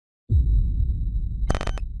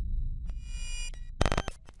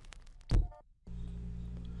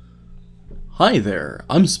Hi there,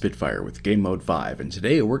 I'm Spitfire with Gamemode 5, and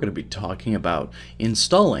today we're going to be talking about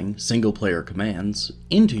installing single-player commands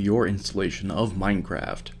into your installation of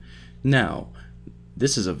Minecraft. Now,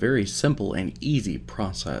 this is a very simple and easy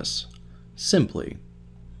process. Simply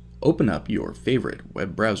open up your favorite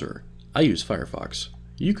web browser. I use Firefox.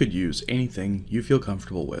 You could use anything you feel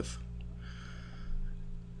comfortable with.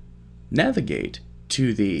 Navigate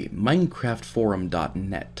to the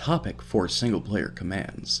minecraftforum.net topic for single-player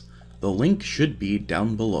commands. The link should be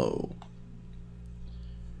down below.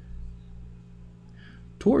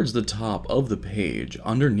 Towards the top of the page,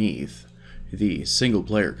 underneath the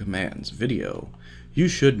single-player commands video, you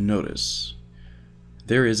should notice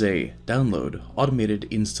there is a download automated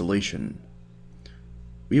installation.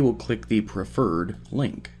 We will click the preferred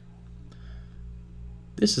link.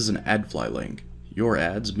 This is an AdFly link. Your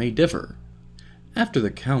ads may differ. After the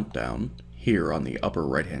countdown, here on the upper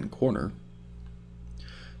right-hand corner,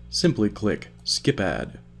 simply click Skip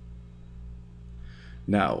Ad.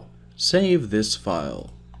 Now, save this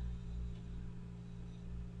file.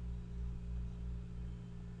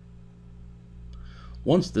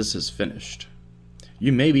 Once this is finished,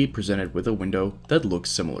 you may be presented with a window that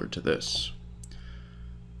looks similar to this.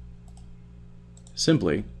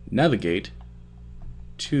 Simply navigate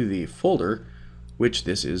to the folder which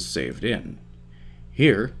this is saved in.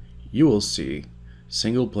 Here, you will see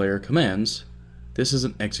Single Player Commands. This is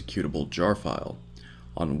an executable jar file.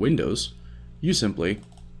 On Windows, you simply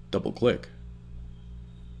double-click.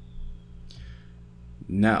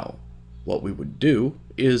 Now, what we would do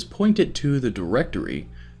is point it to the directory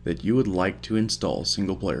that you would like to install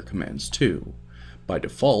single-player commands to. By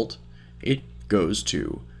default, it goes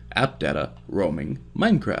to appdata roaming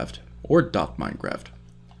Minecraft or .minecraft.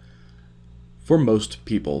 For most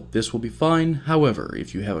people, this will be fine. However,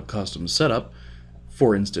 if you have a custom setup,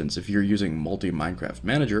 for instance, if you're using Multi-Minecraft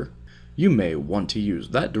Manager, you may want to use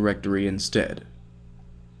that directory instead.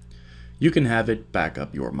 You can have it back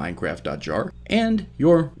up your Minecraft.jar and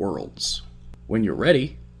your worlds. When you're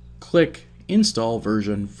ready, click Install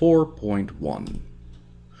version 4.1.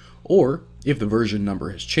 Or, if the version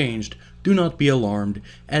number has changed, do not be alarmed,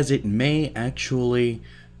 as it may actually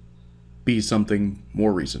be something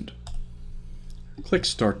more recent. Click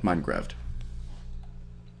Start Minecraft.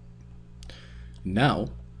 Now,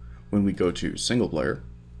 when we go to single player,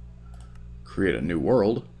 create a new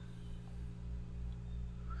world,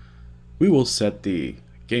 we will set the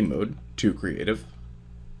game mode to creative.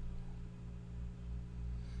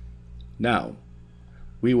 Now,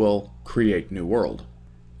 we will create new world.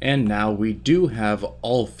 And now we do have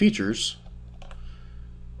all features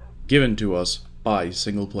given to us by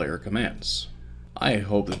single player commands. I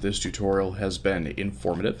hope that this tutorial has been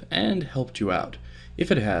informative and helped you out. If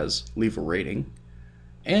it has, leave a rating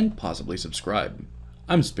and possibly subscribe.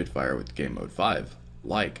 I'm Spitfire with Gamemode 5.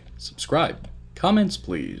 Like, subscribe, comments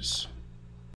please.